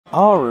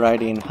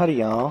Alrighty, and howdy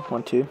y'all.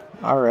 1, 2.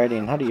 Alrighty,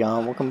 and howdy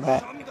y'all. Welcome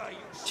back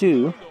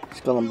to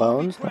Skull and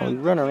Bones. Now we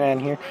run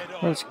around here.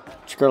 We're in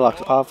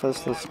Schurlock's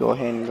office. Let's go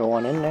ahead and go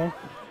on in there.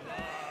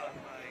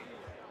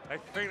 They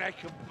think they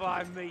can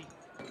buy me.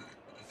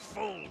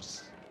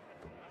 Fools.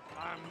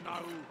 I'm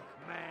no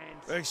man.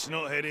 Let's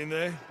not head in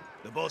there.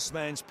 The boss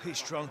man's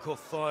piss drunk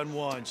off fine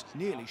wines.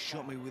 Nearly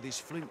shot me with his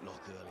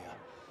flintlock earlier.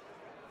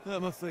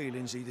 Hurt my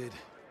feelings, he did.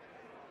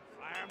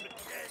 I am the king.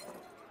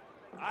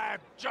 I am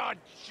John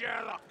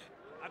Schurlock.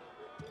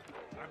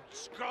 I'm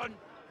Scon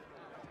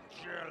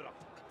Schurlock.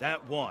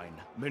 That wine,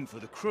 meant for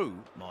the crew,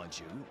 mind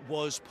you,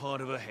 was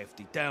part of a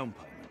hefty down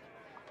payment.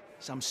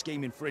 Some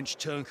scheming French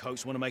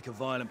turncoats want to make a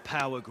violent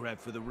power grab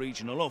for the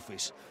regional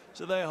office,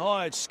 so they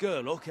hired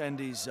Schurlock and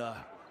his,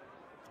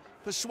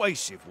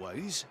 persuasive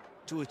ways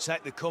to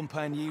attack the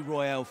Compagnie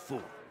Royale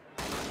fort.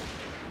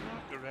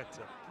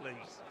 Margereta,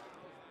 please.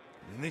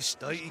 In this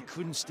state, he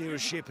couldn't steer a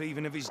ship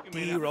even if his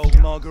dear old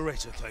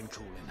Margereta came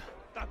calling.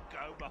 Don't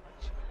go much.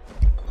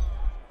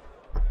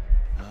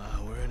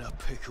 We're in a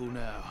pickle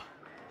now.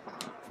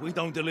 If we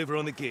don't deliver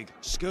on the gig,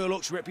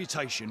 Schurlock's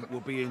reputation will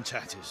be in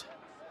tatters.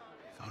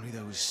 If only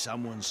there was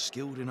someone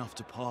skilled enough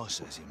to pass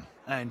as him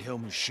and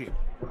helm his ship.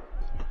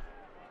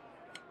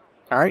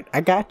 Alright,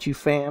 I got you,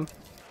 fam.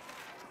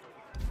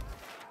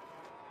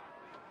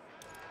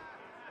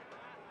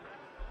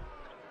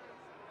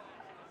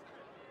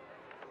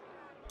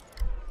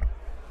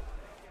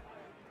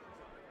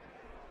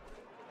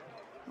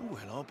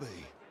 Well, I'll be.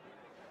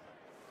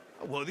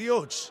 What are the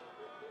odds?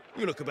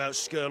 You look about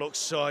Schurlock's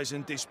size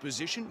and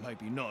disposition,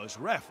 maybe not as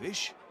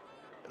raffish,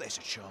 but there's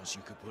a chance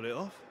you could pull it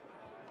off.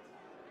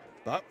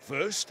 But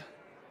first,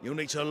 you'll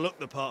need to look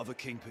the part of a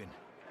kingpin.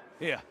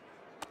 Here,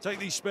 take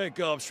these spare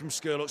garbs from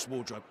Schurlock's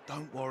wardrobe.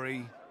 Don't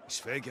worry, it's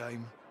fair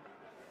game.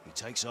 He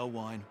takes our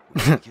wine,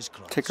 we take his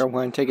clothes. Take our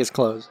wine, take his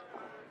clothes.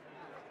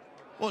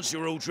 Once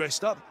you're all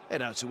dressed up,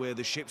 head out to where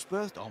the ship's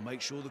berthed. I'll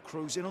make sure the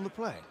crew's in on the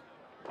plan.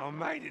 I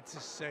made it to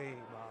see,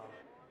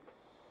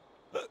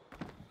 Mom.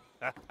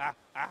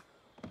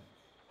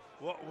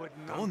 What would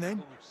Go on then.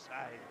 Uncle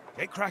say?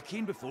 Get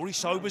cracking before he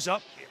sobers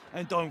up,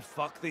 and don't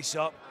fuck this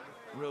up,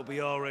 or it'll be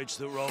our heads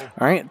that roll.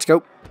 Alright, let's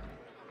go.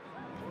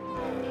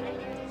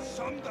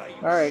 Sunday.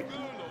 Alright.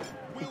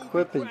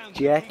 Equip his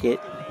jacket.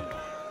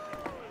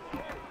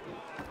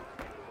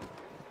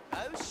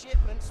 Those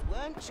shipments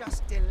weren't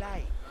just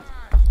delayed.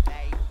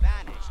 They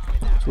vanished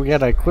without... So we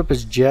gotta equip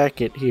his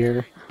jacket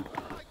here.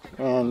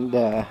 And,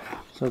 so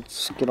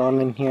let's get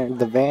on in here.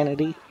 The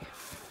vanity.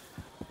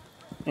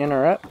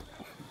 Enter up.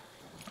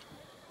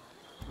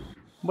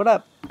 What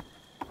up?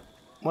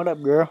 What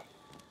up, girl?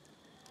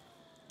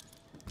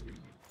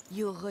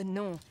 Your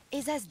renom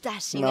is as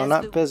dashing No, as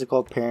not the... physical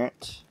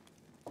appearance.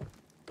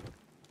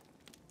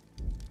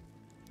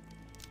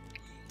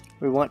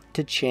 We want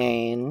to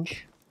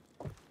change.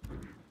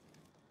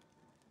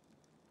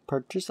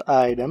 Purchase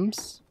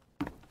items.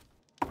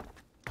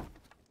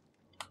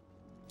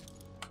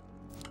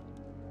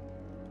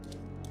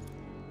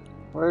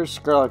 Where's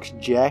Schurlock's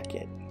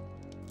jacket?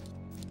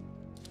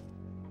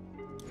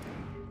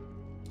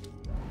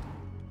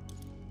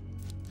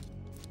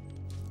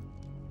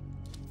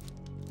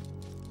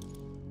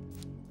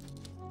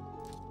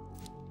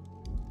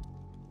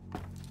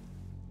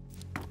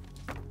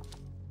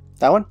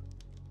 That one?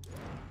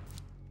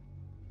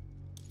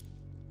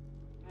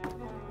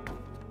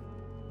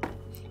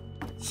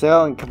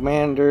 Sail and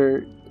command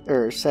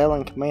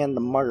the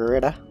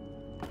Margereta.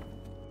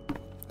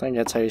 I think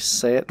that's how you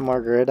say it,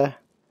 Margereta.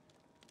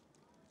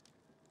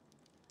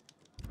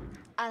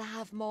 I'll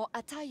have more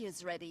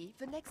attires ready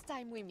for next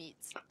time we meet.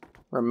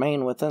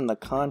 Remain within the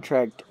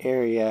contract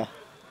area.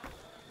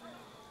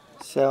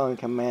 Sail and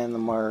command the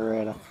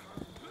Margereta.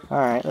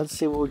 Alright, let's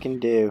see what we can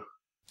do.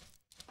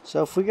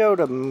 So if we go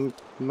to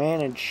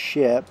manage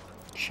ship,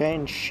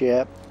 change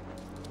ship,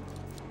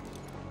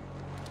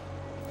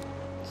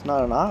 it's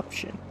not an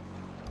option.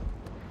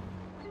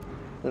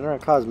 Is there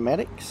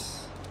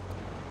cosmetics?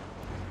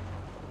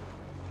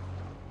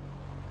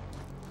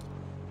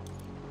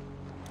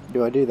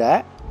 Do I do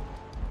that?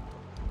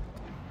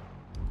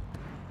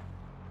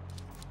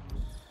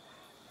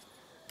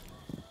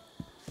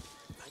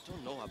 I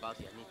don't know about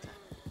Anita.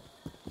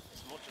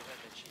 There's more to her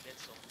than she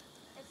lets on.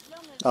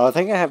 Oh, I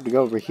think I have to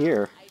go over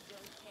here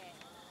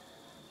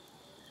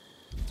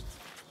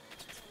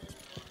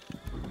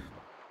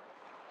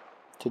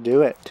to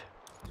do it.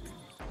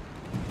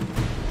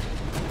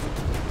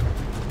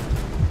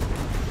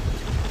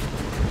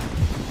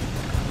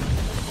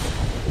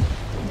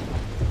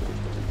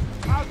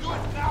 I'll do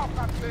it now,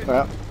 Captain.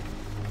 Well,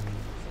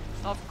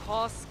 Of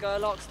course,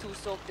 Schurlock's too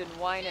soaked in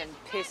wine and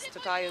piss to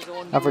tie his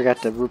own I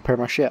forgot to repair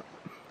my ship.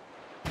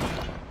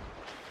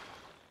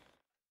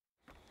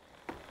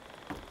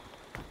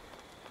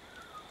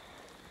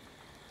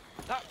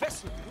 That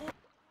vessel.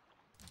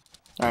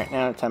 Alright,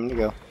 now it's time to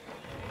go.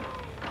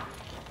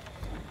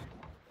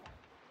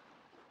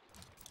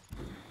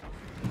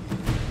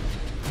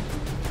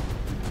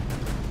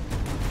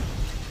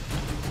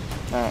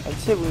 Alright, let's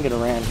see if we can get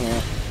around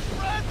here.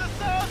 Spread the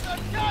sails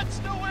and catch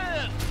the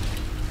wind!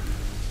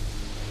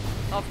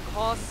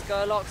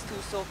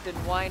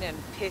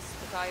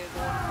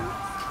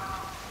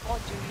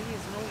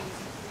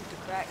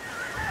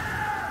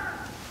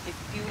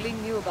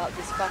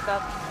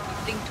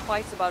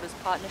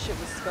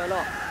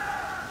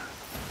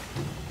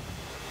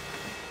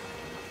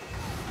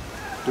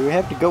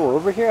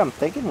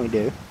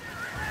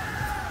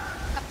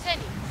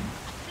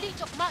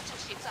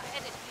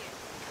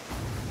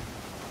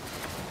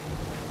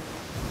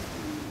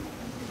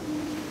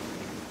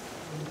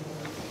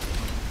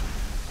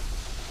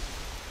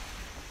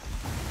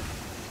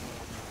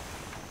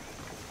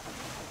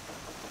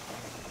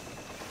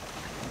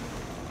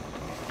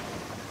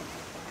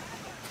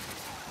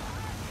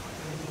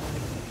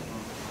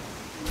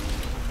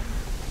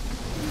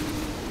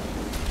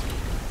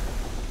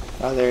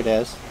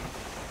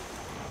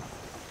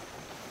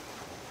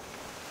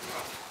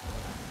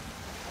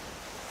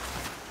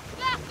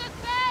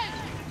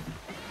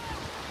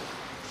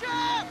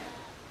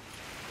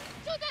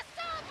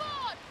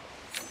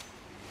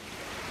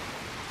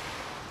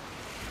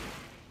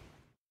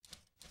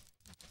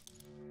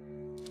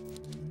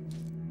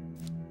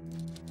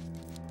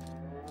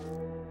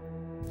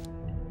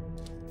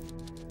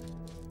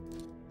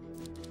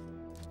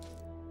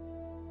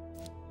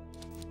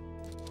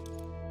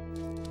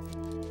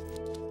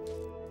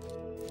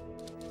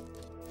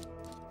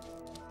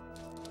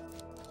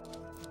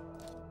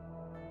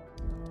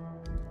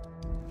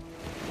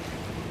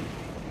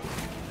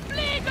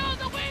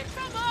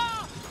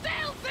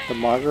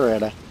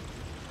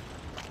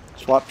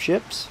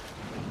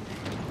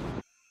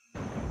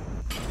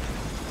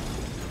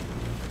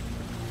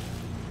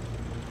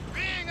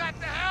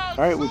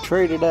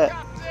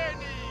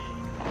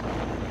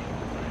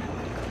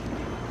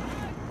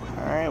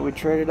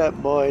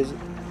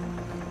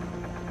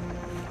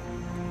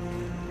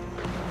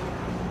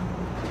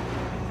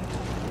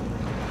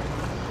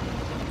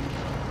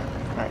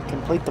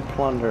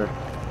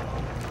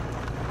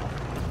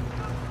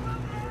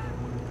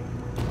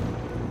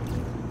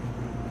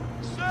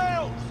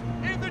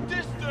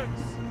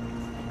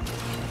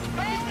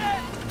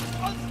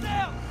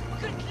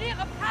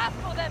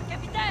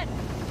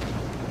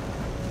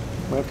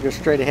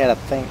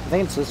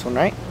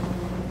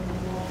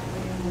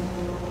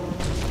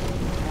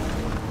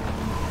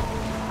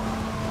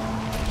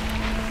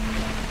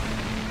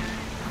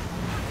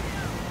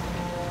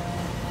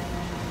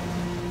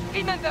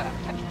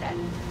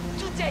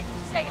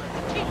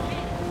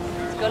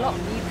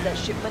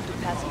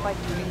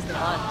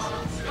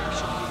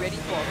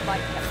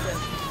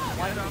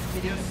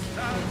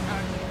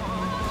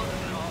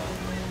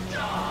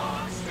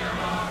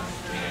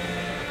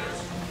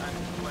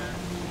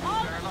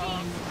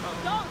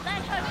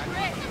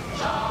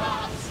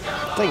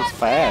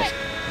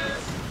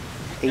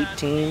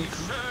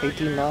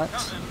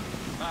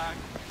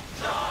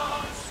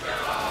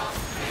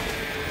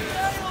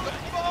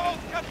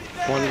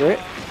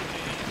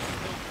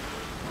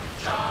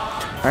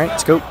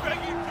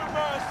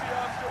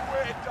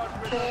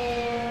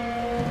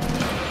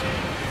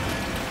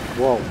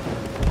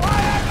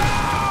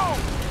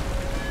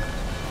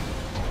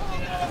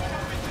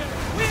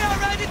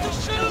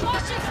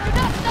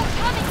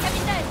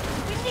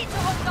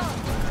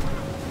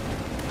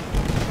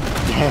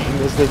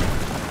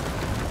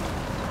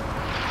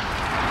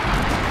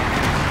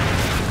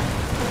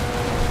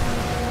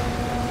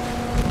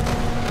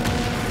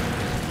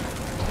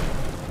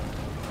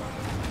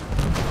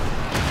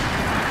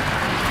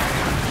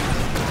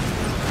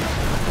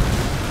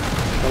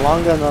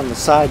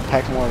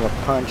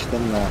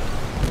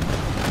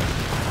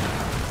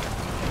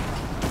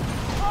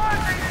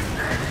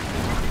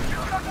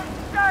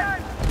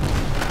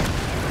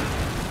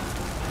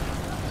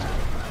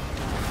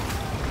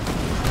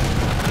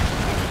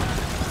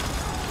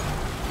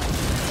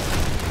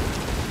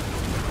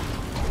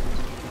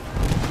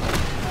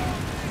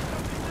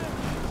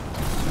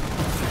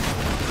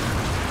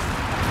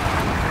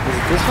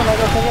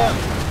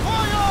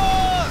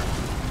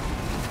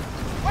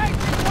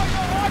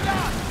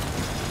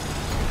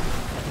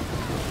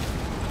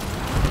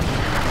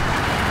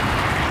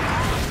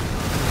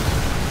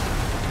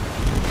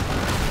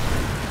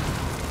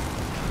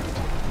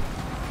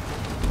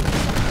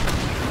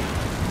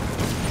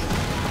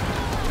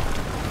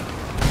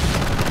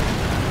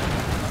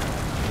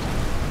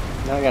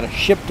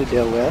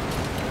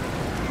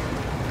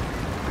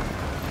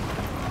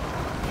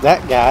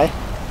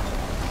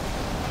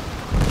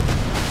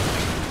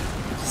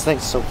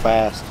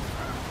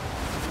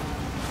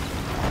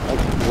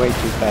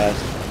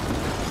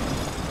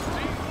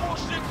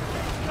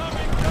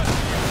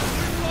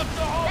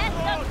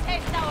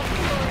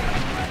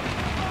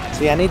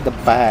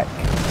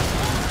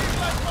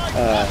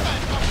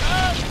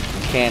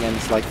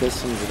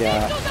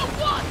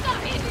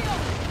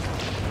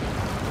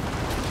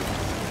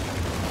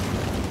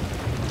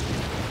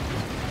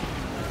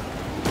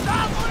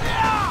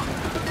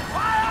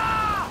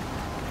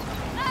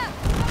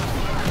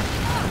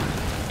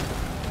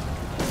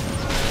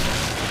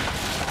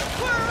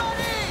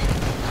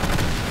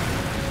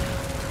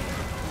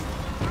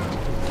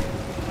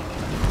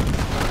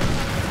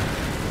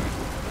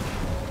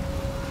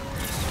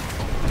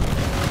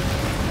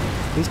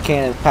 These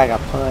cannons pack a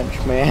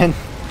punch, man.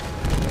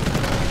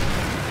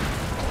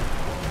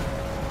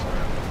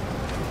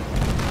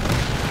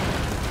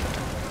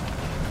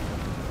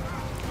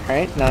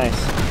 Alright, nice.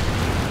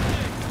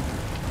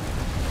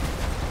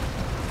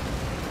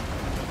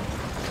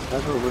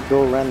 We'll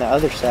go around the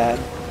other side.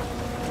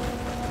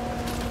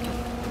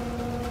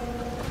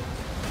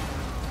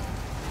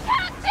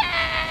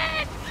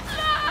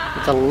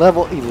 It's a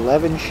level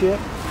 11 ship.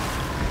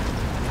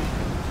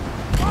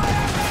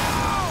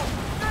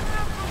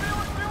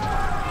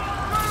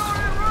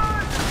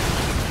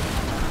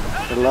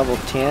 Or level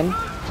 10.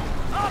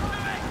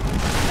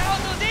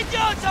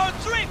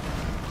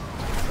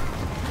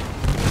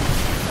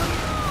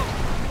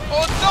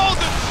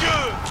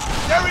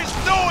 There is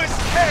no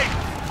escape!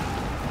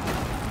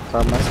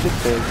 Our musket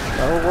big.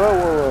 Oh,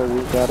 whoa,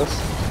 we got us.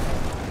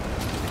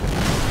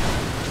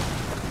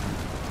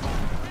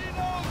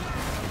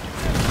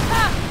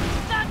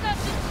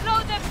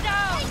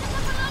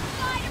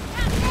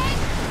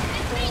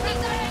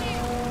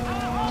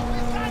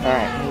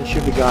 Alright, he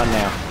should be gone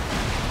now.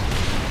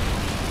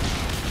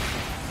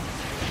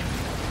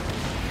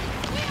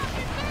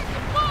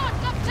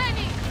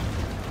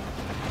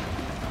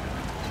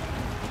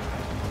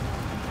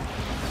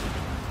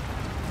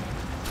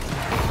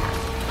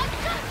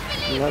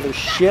 Another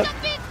ship.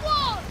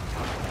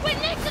 We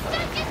need to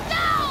take it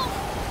down.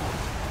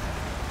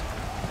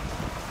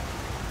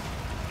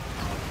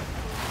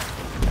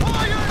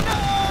 Fire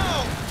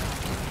now!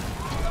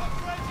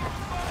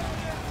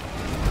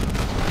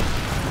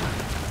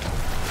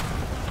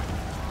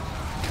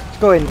 Let's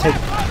go ahead and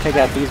take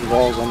out these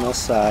walls on this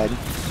side.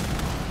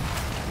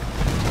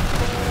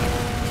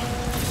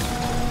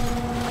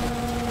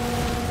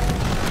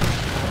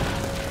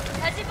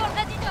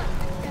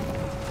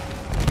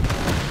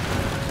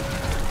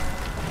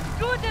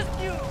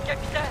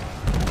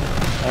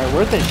 Alright,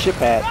 where's the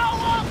ship at?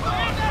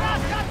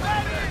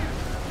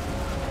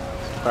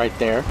 Right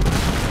there. Go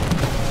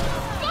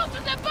to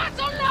the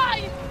battle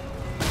line!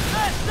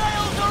 Their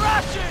sails are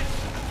ashes!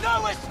 No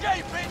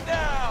escaping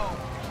now!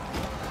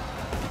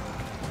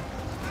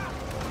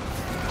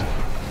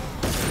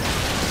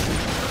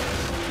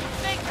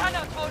 They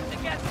cannot hold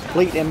together.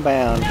 Fleet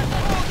inbound. Hold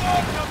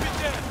on,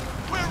 Captain!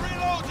 We're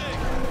reloading!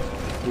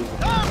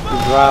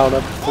 He's riled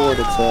up the fort,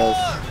 it says.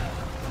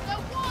 The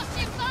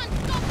warships aren't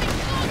stopping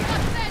soon,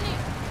 Captain.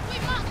 We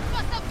must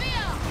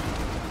persevere.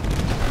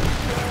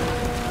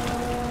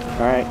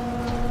 Alright.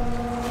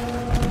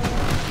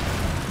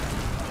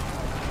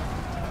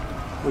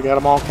 We got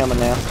them all coming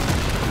now.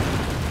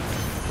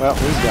 Well,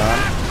 he's gone.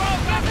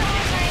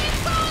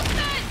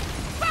 Reinforcements!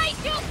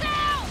 Brace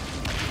yourself!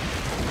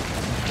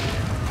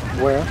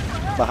 Where?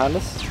 Behind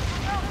us?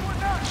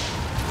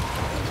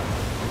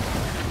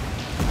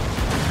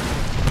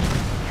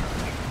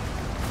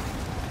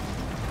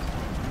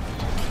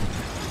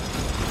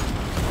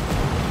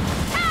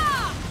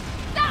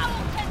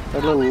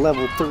 They're little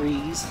level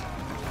 3s.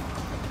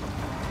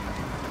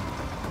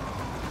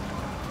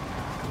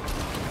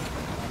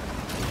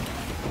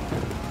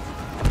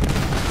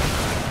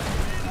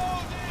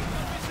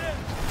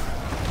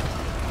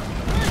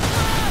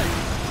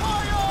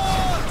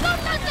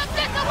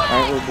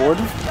 Alright, we're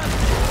boarding.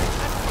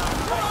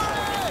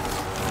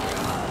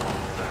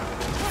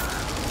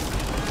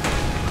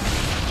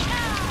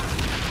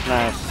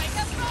 Nice.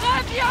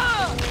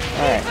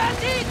 Alright.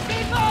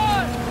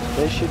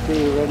 They should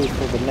be ready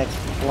for the next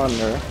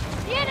plunder.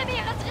 The enemy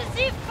has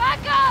received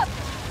backup!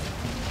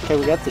 Okay,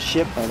 we got the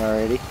shipment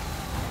already.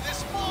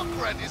 This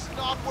Margaret is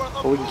not worth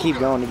a But we can keep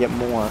going to get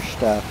more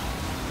stuff.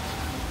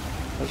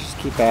 Let's just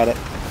keep at it.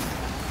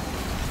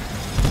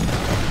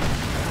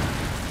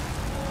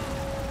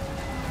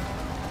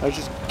 Let's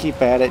just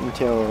keep at it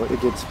until it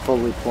gets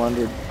fully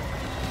plundered,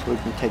 so we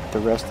can take the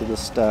rest of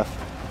this stuff.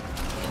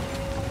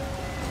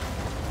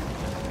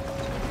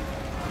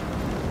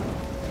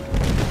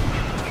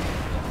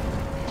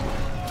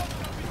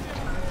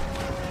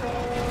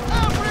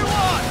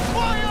 Everyone,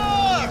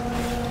 fire!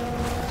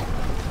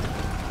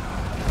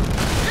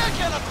 You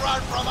cannot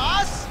run from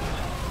us!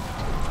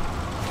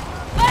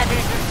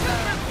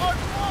 On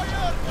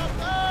fire,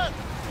 Captain!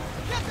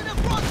 Get to the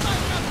front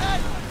line, Captain!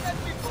 As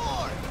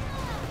before!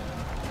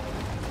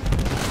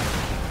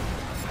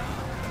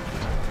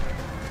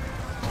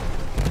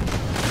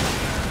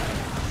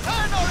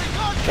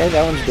 Okay,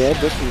 that one's dead.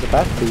 This one's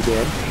about to be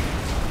dead.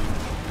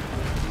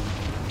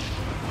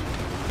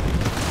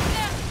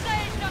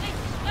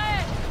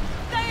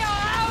 They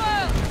are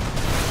ours!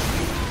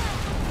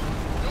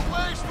 The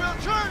waves will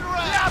turn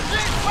around! Yeah,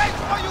 please wait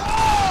for you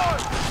all!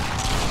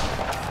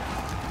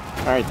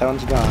 Alright, that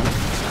one's gone.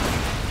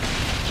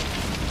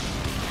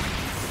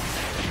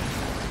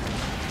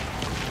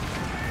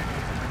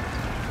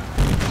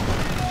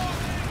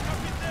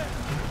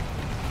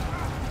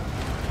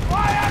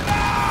 Fire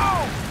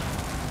now!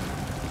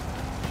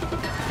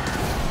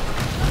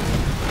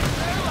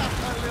 They left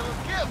a little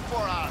gift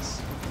for us.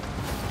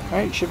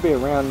 Alright, should be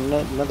around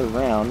another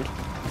round.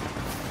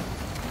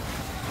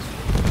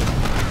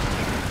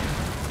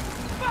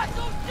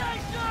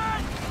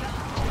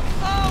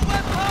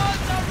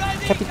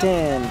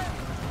 Captain!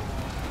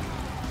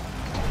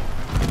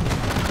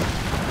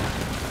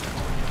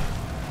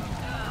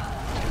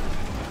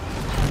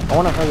 I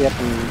want to hurry up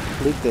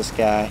and loot this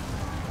guy.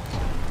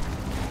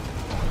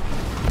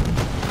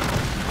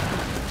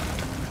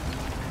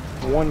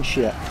 One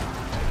ship.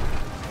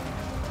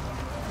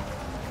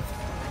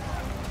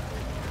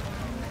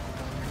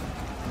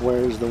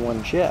 Where's the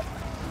one ship?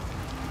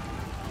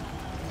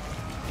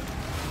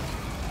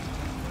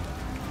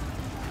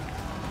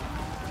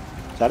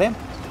 Is that him?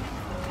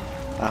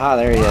 Aha,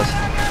 there he is.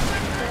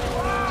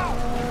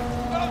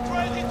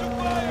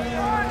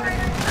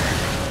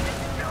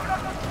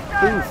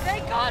 Oof. They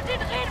got in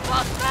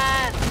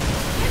reinforcements!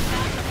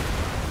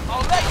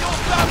 I'll let your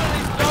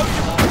families know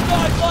you all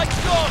died like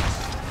gods!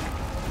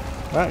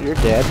 Well, you're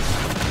dead.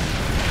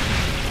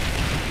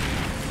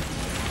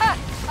 Ha!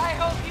 I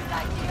hope you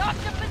like the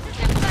octopuses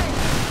in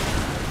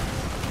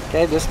place!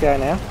 Okay, this guy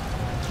now.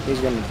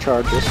 He's gonna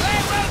charge us.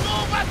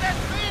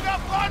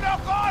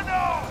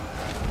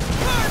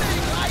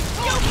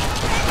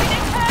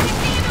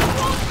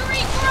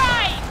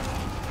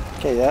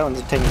 Okay, that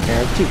one's taken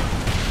care of too.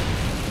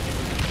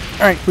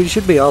 Alright, we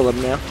should be all of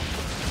them now.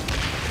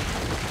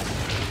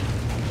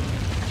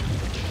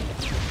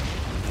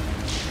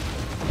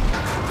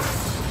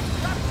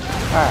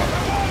 Alright.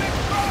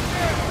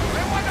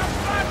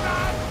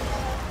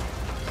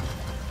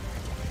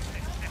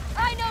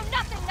 I know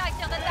nothing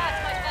nicer than that,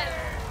 my friend!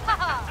 Ha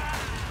ha!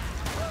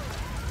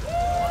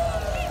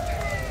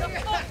 The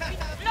fort be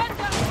plundered and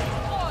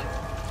destroyed!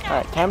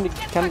 Alright, time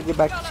to get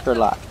back to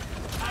Schurlock.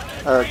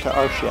 Or to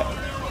our ship.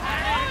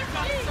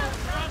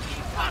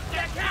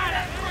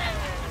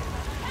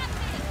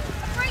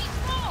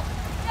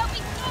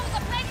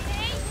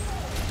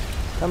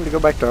 Time to go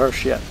back to our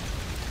ship.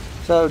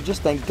 So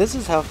just think, this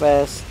is how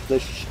fast the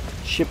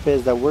ship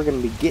is that we're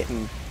going to be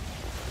getting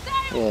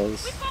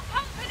is.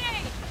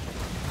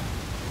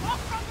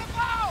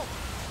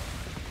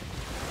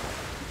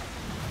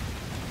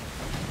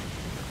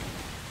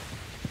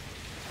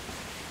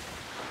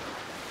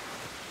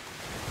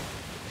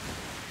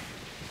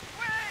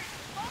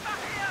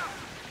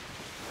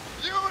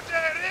 You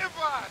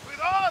delivered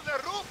with all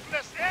the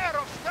ruthless air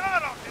of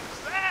Schurlock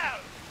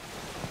himself!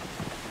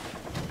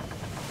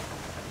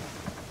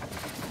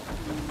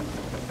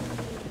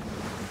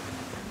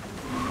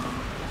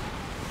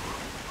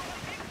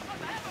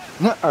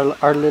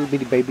 Our little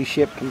bitty baby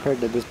ship compared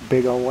to this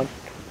big old one.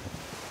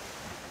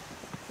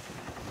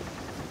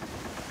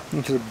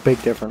 It's a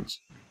big difference.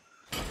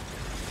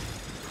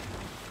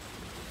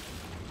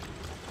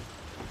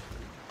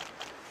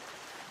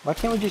 Why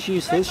can't we just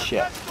use his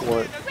ship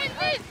for it?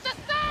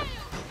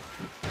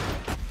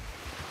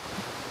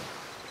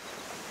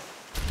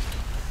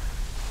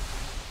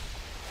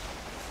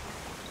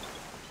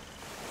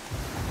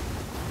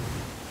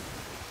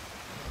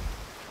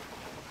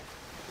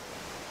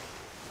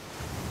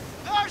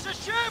 There's a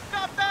ship,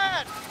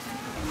 Captain!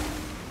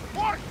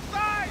 Port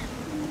side!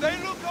 They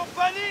look en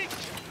panique!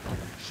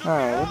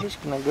 Alright, we're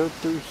just gonna go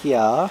through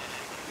here.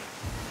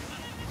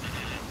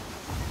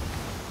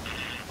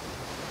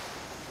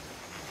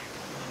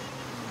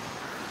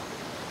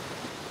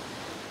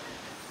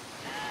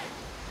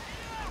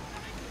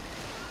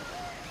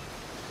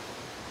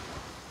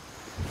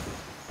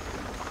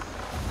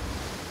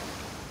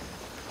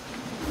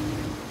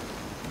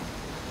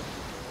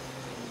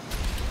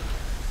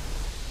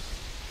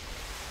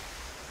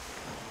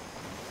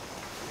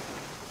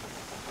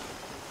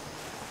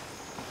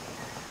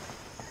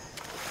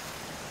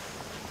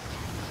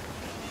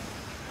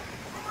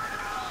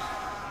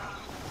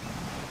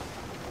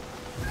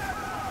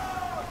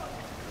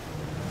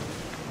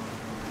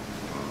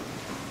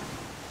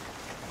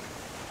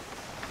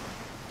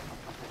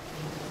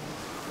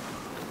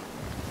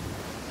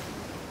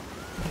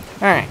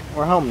 Alright,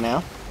 we're home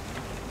now.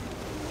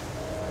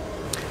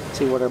 Let's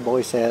see what our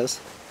boy says.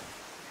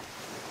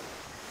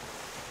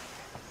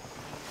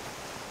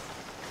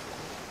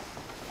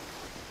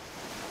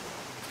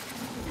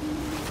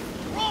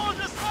 Roll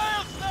the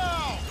sails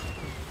now!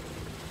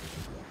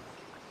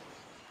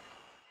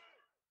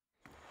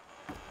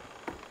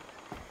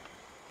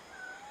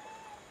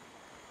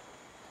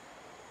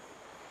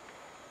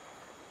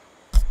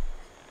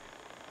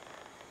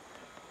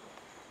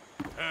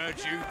 Heard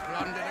you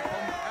plundered a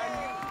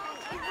companion.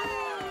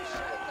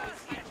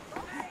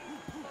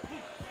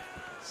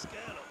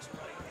 Schurlock's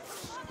raiders.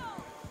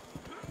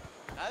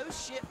 Those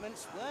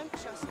shipments weren't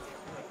just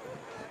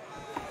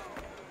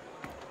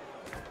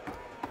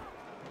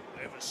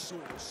Never saw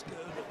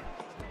Schurlock.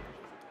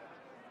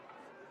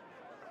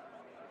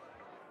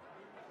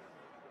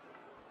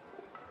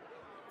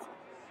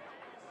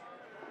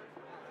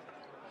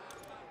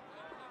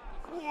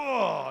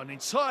 Whoa, an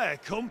entire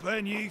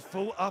company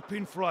fought up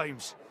in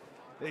flames.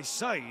 They're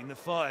saying the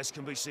fires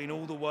can be seen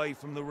all the way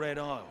from the Red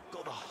Isle.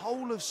 Got the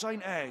whole of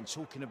St. Anne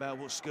talking about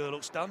what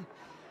Schurlock's done.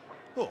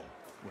 Oh,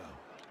 well,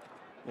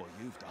 what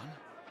you've done.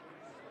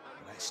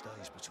 That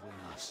stays between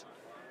us.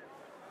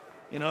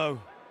 You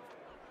know,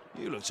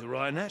 you looked a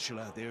right natural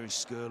out there in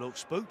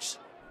Schurlock's boots.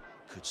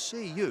 could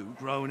see you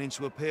growing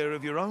into a pair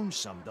of your own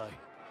someday.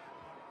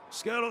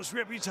 Schurlock's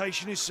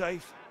reputation is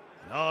safe,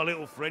 and our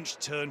little French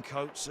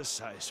turncoats are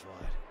satisfied.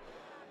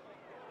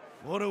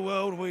 What a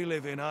world we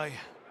live in, eh?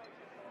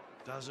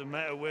 Doesn't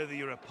matter whether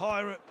you're a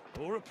pirate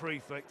or a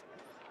prefect,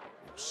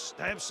 you'll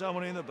stab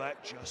someone in the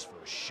back just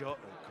for a shot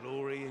of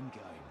glory in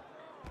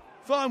game.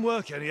 Fine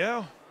work,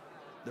 anyhow.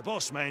 The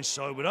boss man's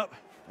sobered up,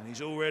 and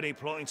he's already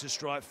plotting to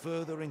strike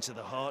further into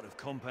the heart of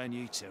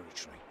Compagnie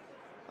territory.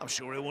 I'm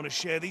sure he'll want to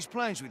share these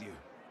plans with you.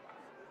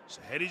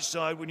 So head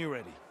inside when you're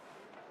ready.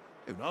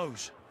 Who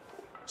knows?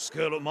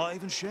 Schurlock might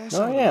even share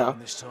some of them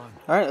this time.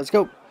 Alright, let's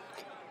go.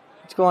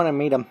 Let's go on and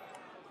meet him.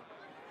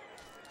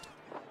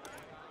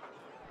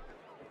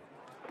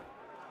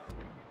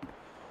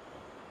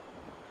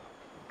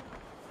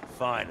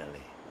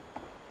 Finally,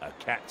 a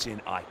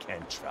captain I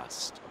can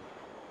trust.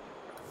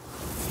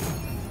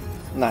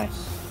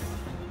 Nice.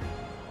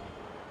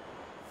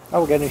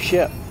 Oh, we got a new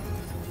ship.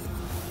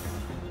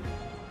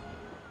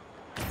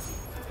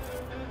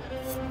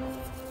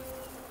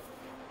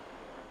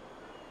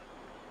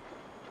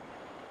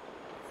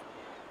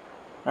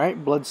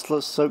 Alright,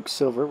 blood-soaked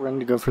silver. We're going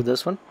to go for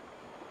this one.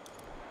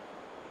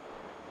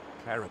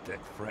 Caradec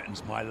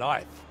threatens my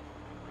life,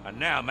 and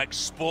now makes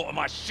sport of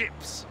my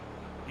ships.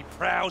 He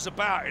prowls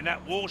about in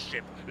that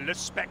warship, Le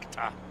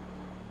Spectre.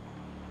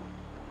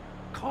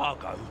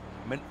 Cargo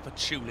meant for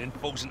Tulin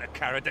falls into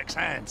Caradec's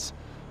hands.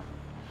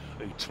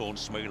 He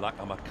taunts me like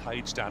I'm a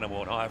caged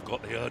animal and I've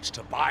got the urge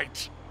to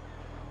bite.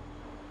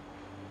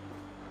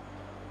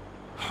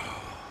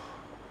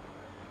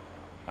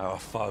 Our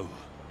foe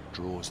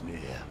draws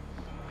near,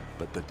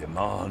 but the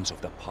demands of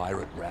the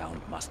pirate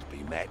round must be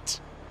met.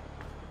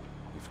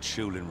 If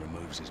Tulin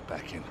removes his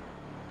backing,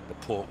 the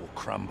port will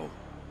crumble.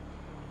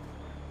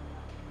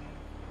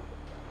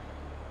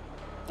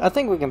 I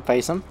think we can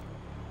face him.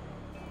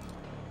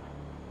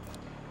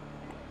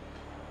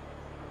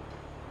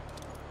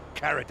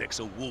 Caradec's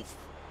a wolf,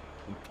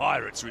 and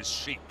pirates are his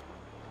sheep.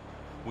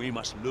 We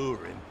must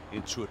lure him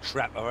into a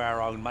trap of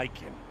our own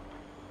making.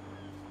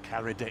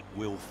 Caradec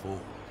will fall,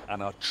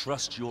 and I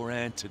trust your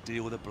hand to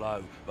deal the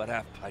blow, but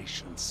have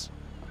patience.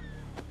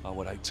 I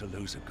would hate to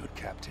lose a good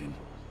captain.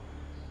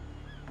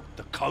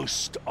 The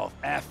coast of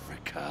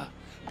Africa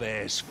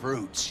bears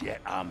fruits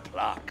yet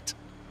unplucked.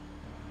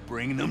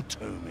 Bring them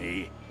to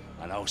me,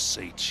 and I'll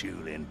see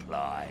Tulin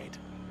plied.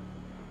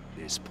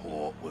 This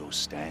port will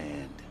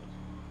stand.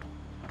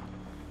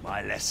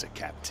 My lesser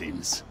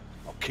captains,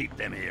 I'll keep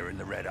them here in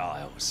the Red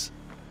Isles.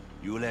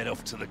 You'll head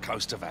off to the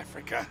coast of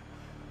Africa,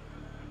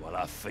 while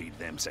I feed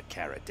them to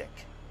Caradec.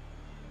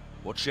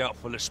 Watch out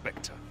for Le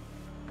Spectre.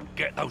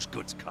 Get those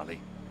goods,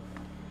 Cully,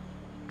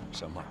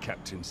 so my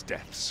captain's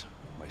deaths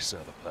may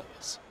serve a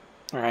purpose.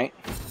 Alright.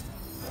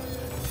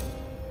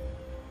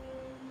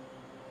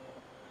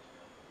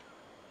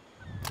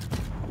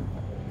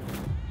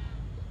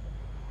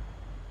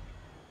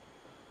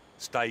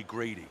 Stay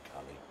greedy,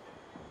 Cully.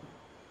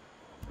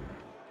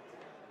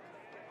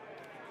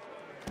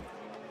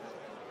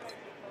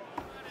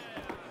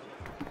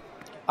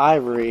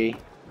 Ivory.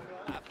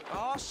 A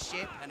fast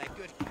ship and a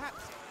good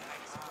captain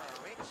makes for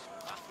a rich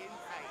fucking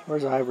pay.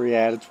 Where's Ivory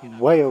at? It's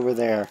way over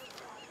there.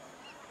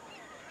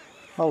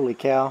 Holy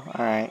cow.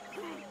 Alright.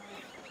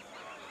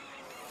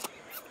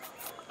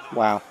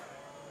 Wow.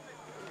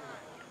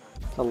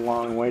 It's a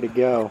long way to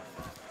go.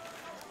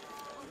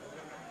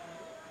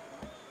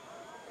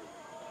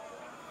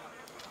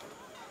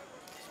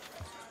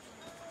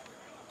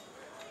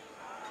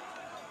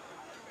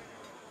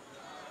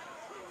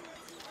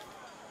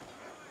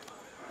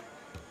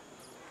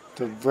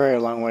 It's a very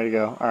long way to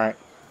go. Alright.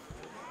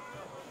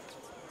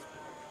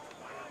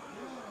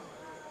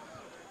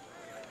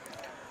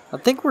 I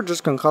think we're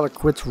just going to call it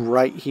quits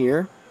right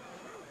here.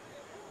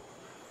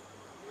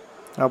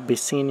 I'll be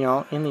seeing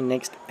y'all in the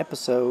next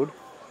episode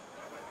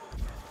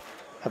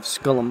of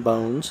Skull and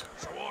Bones.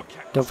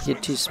 Don't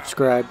forget to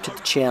subscribe to the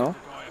channel,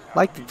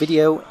 like the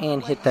video,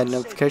 and hit that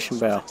notification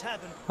bell.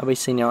 I'll be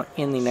seeing y'all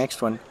in the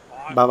next one.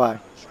 Bye bye,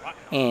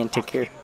 and take care.